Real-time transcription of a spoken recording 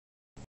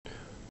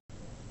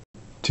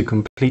to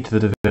complete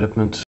the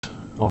development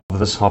of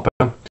this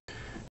hopper,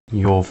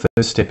 your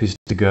first step is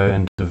to go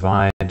and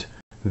divide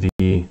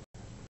the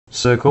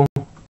circle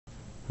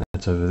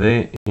that's over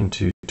there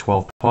into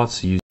 12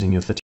 parts using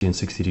your 30 and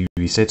 60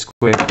 degree set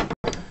square.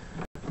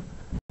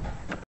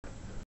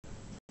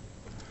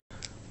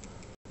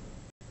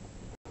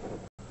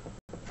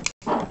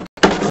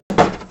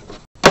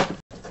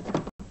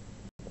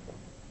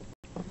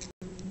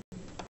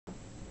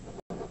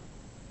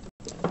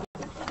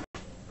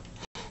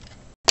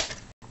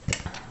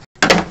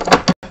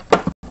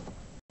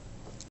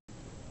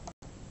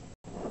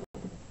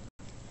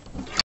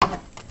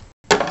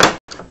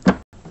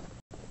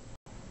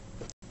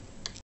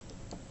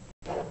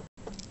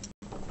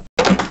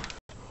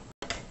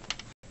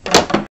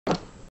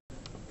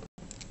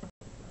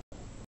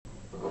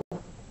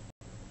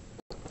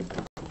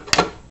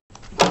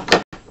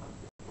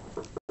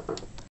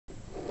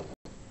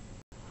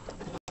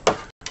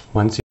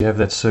 Once you have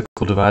that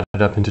circle divided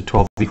up into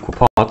 12 equal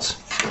parts,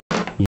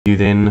 you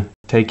then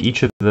take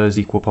each of those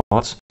equal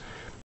parts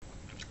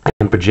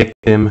and project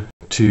them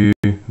to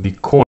the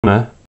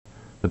corner,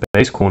 the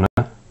base corner,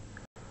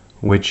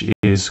 which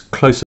is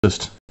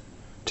closest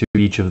to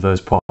each of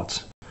those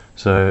parts.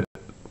 So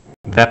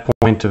that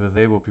point over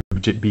there will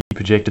be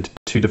projected to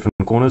two different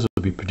corners. It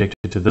will be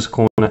projected to this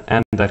corner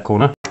and that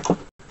corner.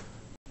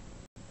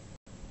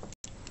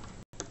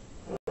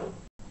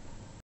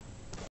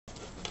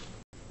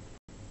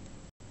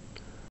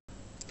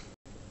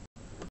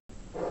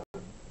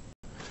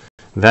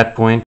 That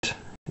point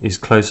is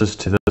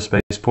closest to this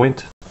base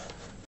point,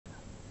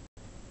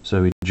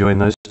 so we join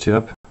those two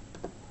up.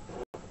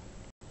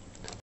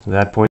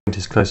 That point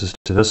is closest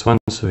to this one,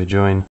 so we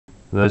join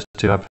those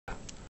two up.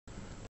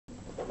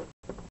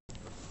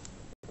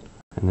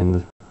 And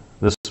then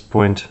this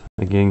point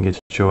again gets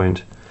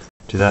joined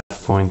to that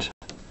point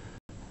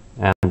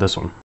and this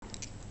one.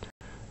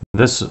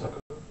 This,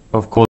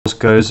 of course,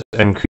 goes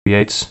and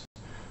creates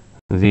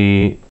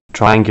the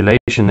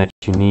triangulation that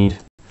you need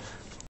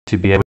to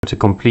be able to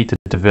complete the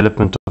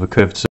development of a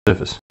curved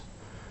surface.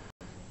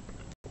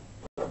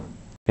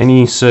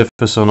 Any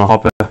surface on a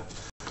hopper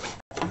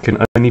can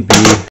only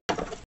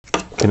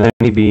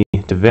be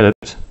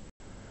developed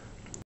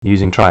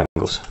using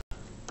triangles.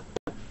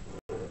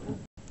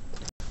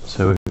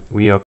 So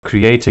we are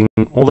creating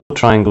all the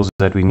triangles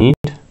that we need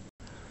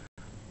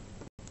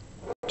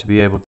to be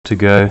able to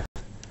go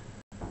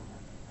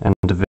and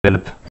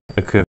develop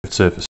a curved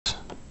surface.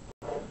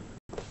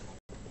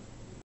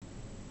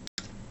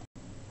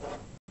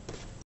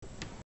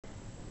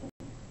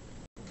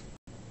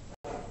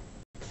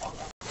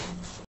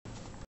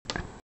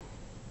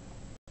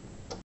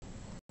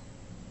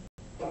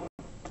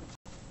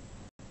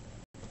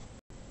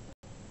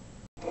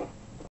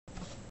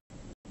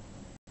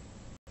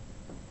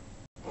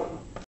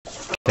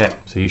 Okay,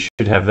 so you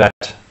should have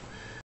that.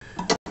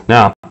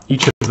 Now,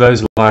 each of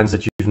those lines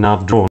that you've now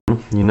drawn,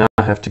 you now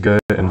have to go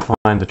and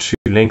find the true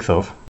length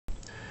of.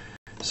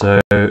 So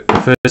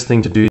the first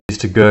thing to do is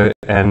to go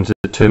and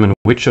determine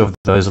which of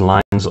those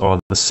lines are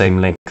the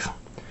same length.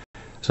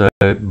 So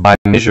by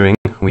measuring,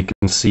 we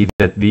can see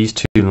that these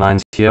two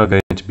lines here are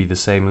going to be the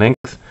same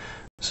length.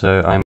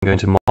 So I'm going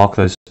to mark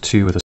those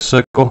two with a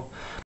circle,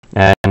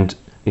 and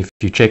if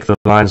you check the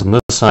lines on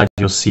this side,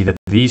 you'll see that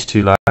these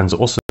two lines are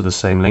also the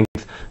same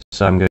length,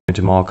 so I'm going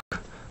to mark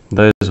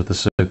those with the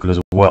circle as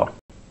well.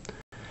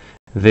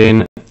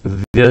 Then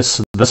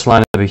this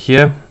line over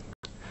here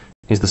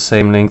is the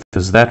same length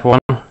as that one,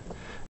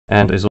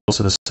 and is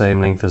also the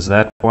same length as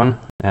that one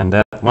and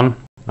that one.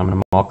 I'm going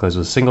to mark those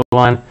with a single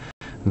line.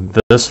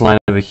 This line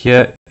over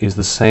here is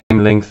the same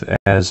length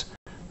as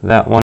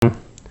that one,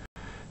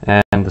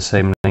 and the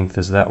same length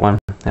as that one,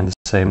 and the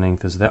same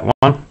length as that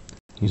one.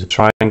 Use a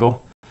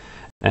triangle.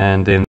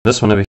 And then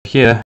this one over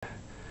here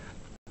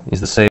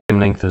is the same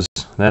length as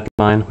that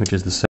line, which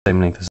is the same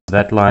length as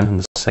that line,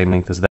 and the same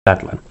length as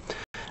that line.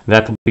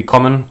 That will be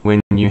common when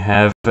you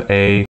have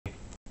a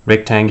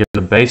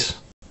rectangular base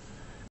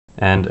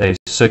and a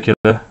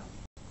circular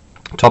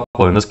top,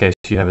 or in this case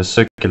you have a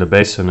circular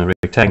base and a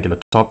rectangular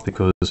top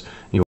because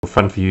your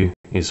front view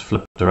is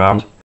flipped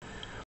around.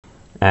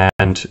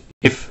 And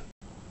if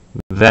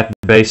that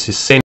base is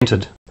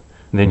centered,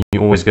 then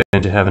you're always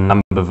going to have a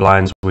number of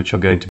lines which are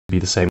going to be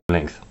the same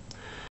length.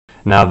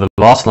 Now the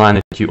last line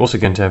that you're also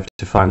going to have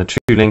to find the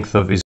true length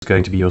of is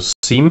going to be your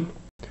seam,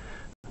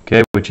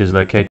 okay, which is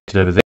located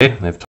over there.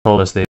 They've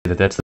told us there that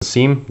that's the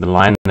seam, the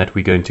line that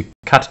we're going to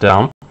cut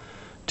down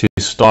to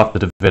start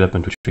the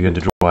development, which we're going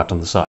to draw out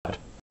on the side.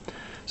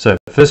 So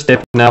first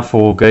step now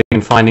for going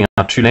and finding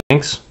our true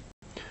lengths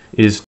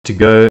is to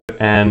go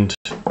and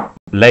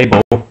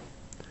label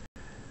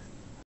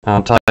our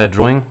entire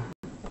drawing.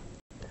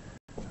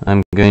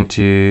 I'm going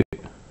to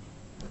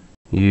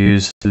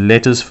use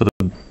letters for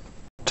the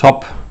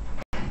top,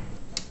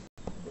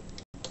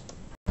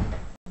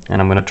 and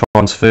I'm going to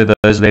transfer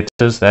those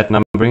letters, that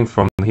numbering,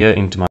 from here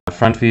into my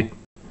front view.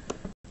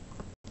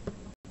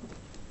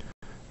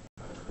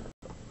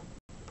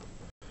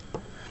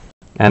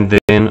 And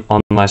then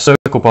on my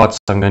circle parts,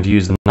 I'm going to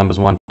use the numbers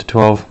 1 to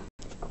 12.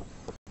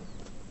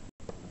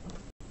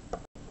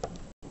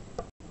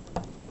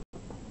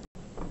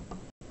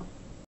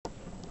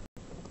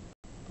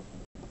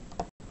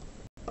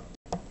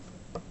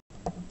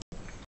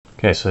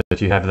 Okay, so that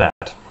you have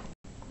that.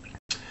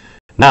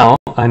 Now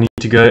I need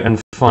to go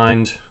and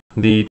find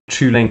the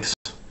true lengths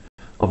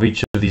of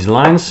each of these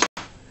lines.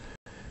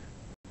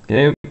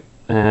 Okay,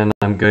 and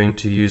I'm going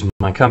to use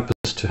my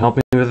compass to help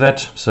me with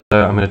that. So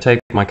I'm going to take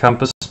my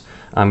compass.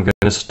 I'm going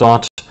to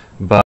start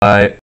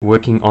by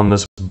working on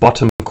this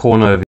bottom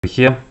corner over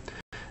here,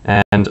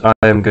 and I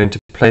am going to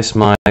place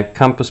my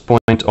compass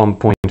point on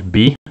point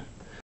B,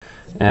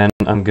 and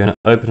I'm going to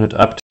open it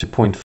up to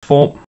point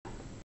 4,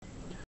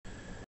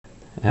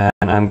 and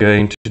I'm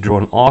going to draw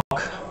an arc.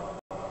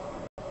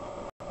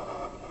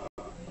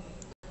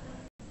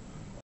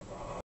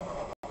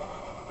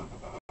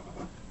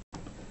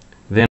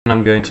 Then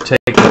I'm going to take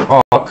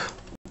the arc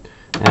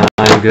and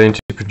I'm going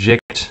to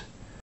project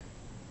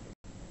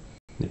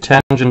the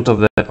tangent of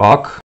that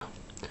arc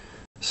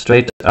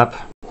straight up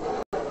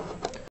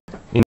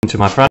into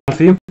my front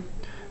view.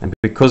 And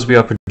because we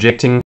are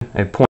projecting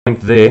a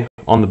point there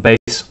on the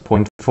base,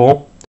 point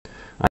 4,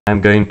 I am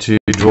going to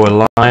draw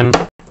a line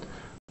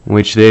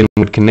which then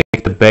would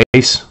connect the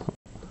base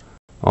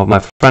of my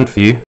front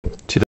view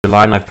to the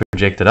line I've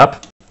projected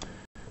up.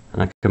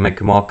 And I can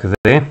make a marker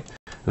there.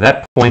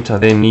 That point I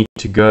then need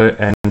to go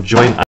and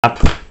join up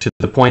to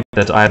the point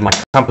that I had my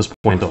compass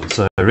point on.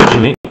 So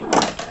originally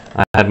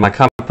I had my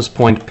compass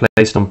point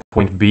placed on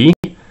point B,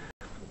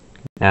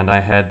 and I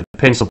had the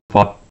pencil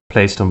part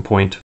placed on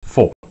point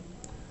 4.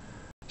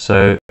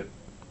 So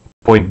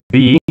point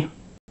B,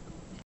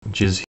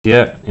 which is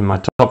here in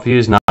my top view,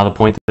 is now the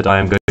point that I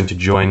am going to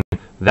join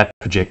that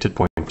projected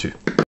point to.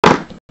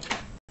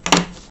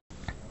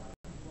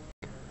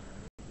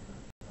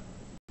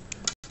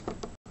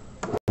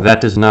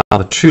 That is now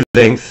the true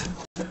length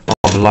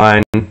of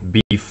line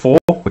B4,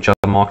 which I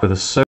marked with a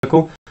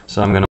circle.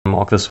 So I'm going to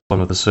mark this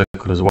one with a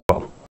circle as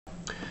well.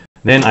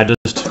 Then I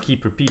just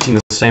keep repeating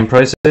the same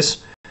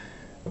process.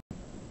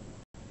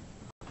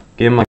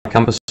 Again, my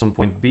compass on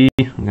point B.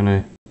 I'm going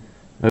to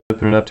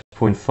open it up to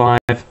point 5.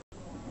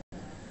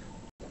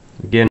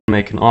 Again,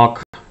 make an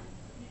arc.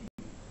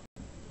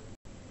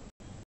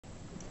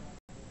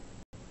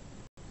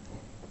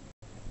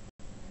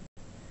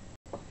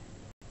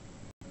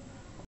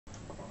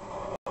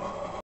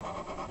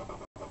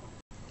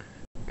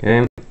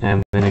 Okay,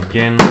 and then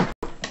again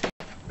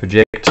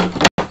project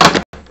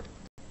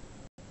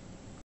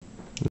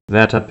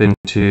that up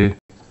into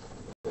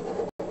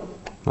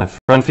my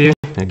front view.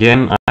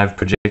 Again, I've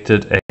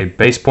projected a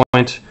base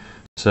point,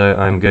 so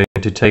I'm going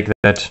to take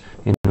that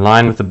in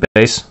line with the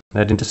base,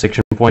 that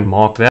intersection point,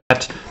 mark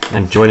that,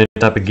 and join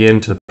it up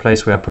again to the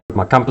place where I put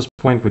my compass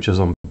point, which is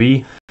on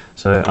B.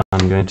 So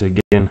I'm going to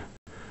again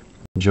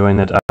join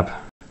that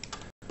up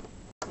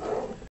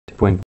to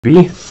point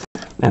B,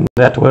 and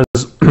that was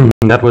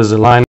that was a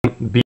line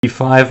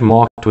B5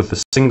 marked with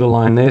a single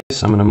line there,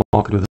 so I'm going to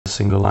mark it with a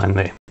single line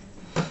there.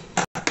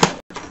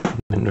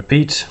 And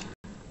repeat.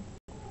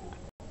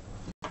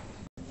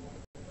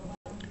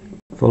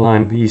 For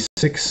line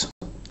B6,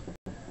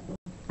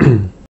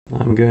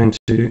 I'm going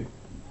to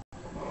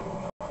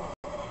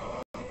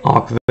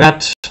arc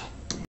that,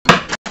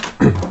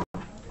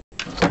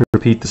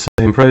 repeat the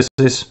same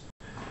process,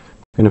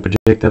 I'm going to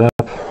project that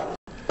up,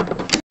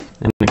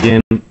 and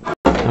again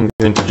I'm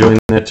going to join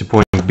that to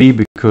point B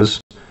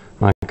because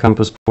my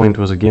compass point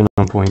was again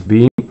on point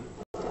B.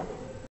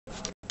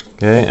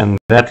 Okay, and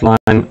that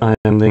line I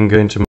am then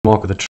going to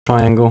mark with a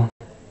triangle.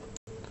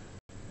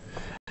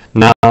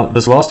 Now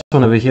this last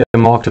one over here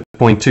marked at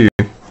point 2,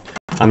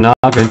 I'm now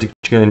going to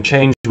go and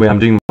change where I'm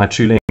doing my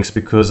true lengths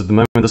because at the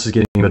moment this is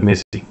getting a bit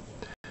messy.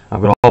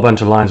 I've got a whole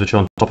bunch of lines which are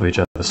on top of each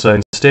other. So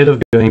instead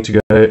of going to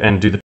go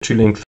and do the true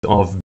length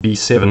of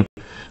B7,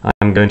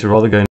 I'm going to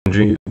rather go and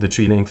do the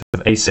true length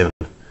of A7,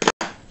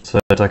 so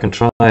that I can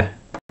try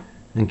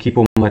and keep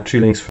all my true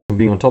lengths from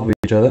being on top of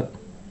each other.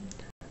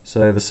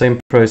 So the same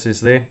process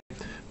there.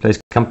 Place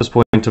compass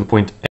point on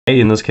point A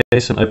in this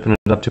case and open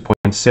it up to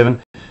point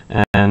 7,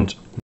 and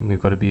we've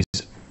got to be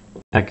as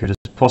accurate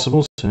as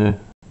possible. So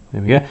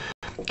there we go.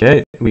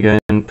 Okay, we go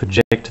and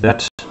project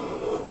that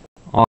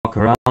arc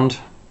around,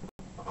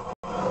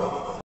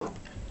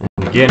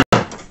 and again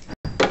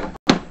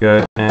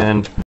go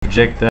and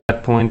project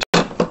that point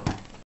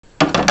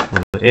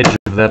on the edge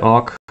of that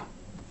arc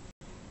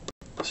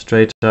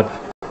straight up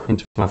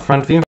into my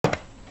front view.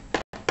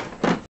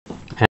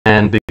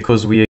 And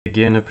because we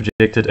again have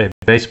projected a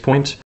base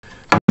point,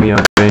 we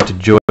are going to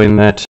join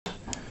that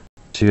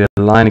to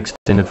a line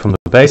extended from the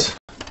base.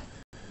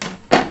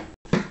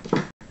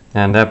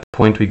 And that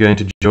point we're going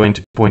to join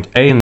to point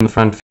A in the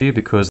front view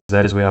because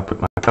that is where I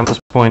put my compass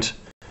point.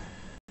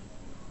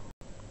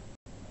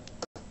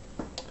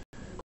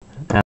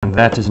 And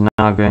that is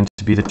now going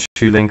to be the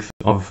true length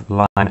of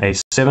line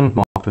A7,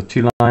 marked with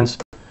 2 lines.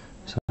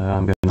 So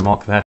I'm going to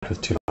mark that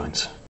with 2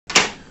 lines.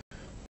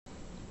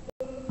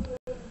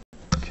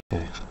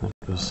 Okay, that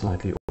was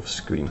slightly off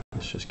screen.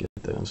 Let's just get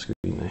that on screen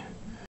there.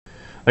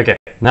 Okay,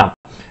 now,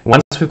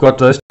 once we've got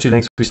those 2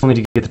 lengths, we still need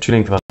to get the true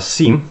length of our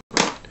seam.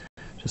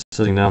 Just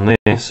sitting down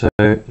there. So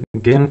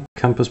again,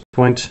 compass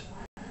point.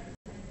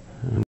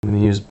 I'm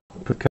going to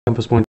put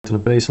compass point in a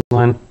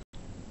baseline.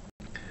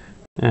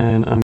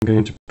 and I'm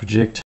going to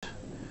project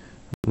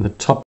the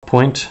top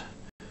point.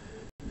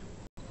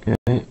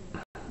 Okay.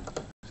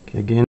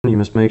 Again, you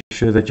must make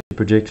sure that your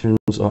projections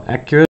are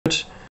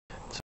accurate.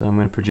 So I'm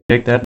going to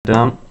project that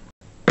down,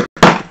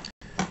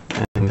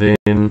 and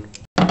then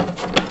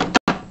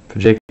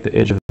project the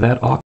edge of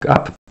that arc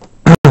up.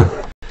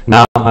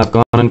 Now I've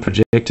gone and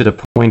projected a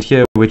point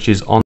here which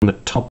is on the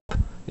top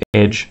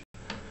edge.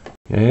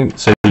 Okay,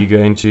 so you're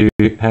going to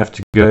have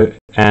to go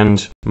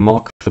and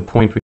mark the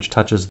point which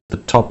touches the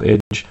top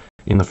edge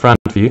in the front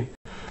view,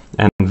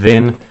 and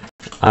then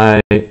I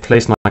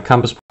place my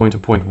compass point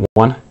at point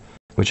 1,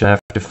 which I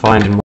have to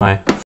find in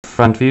my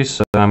front view.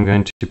 So I'm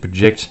going to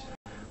project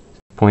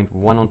point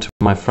 1 onto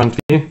my front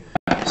view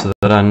so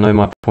that I know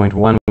my point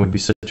 1 would be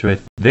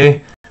situated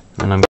there,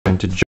 and I'm going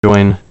to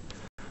join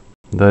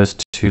those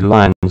two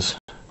lines.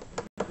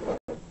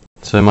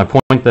 So my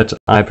point that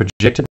I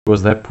projected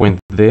was that point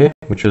there,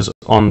 which was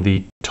on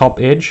the top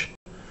edge.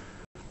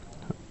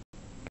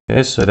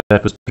 Okay, so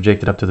that was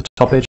projected up to the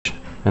top edge,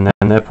 and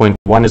then that point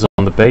 1 is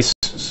on the base,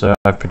 so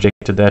I've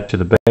projected that to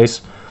the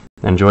base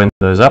and joined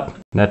those up.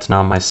 That's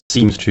now my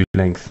seam's true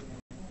length.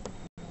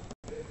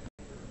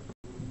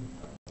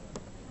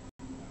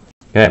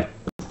 Okay,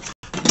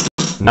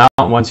 now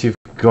once you've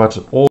got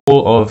all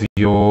of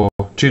your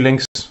true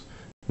lengths,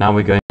 now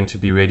we're going to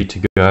be ready to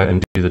go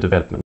and do the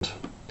development.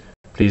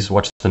 Please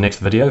watch the next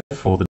video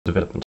for the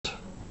development.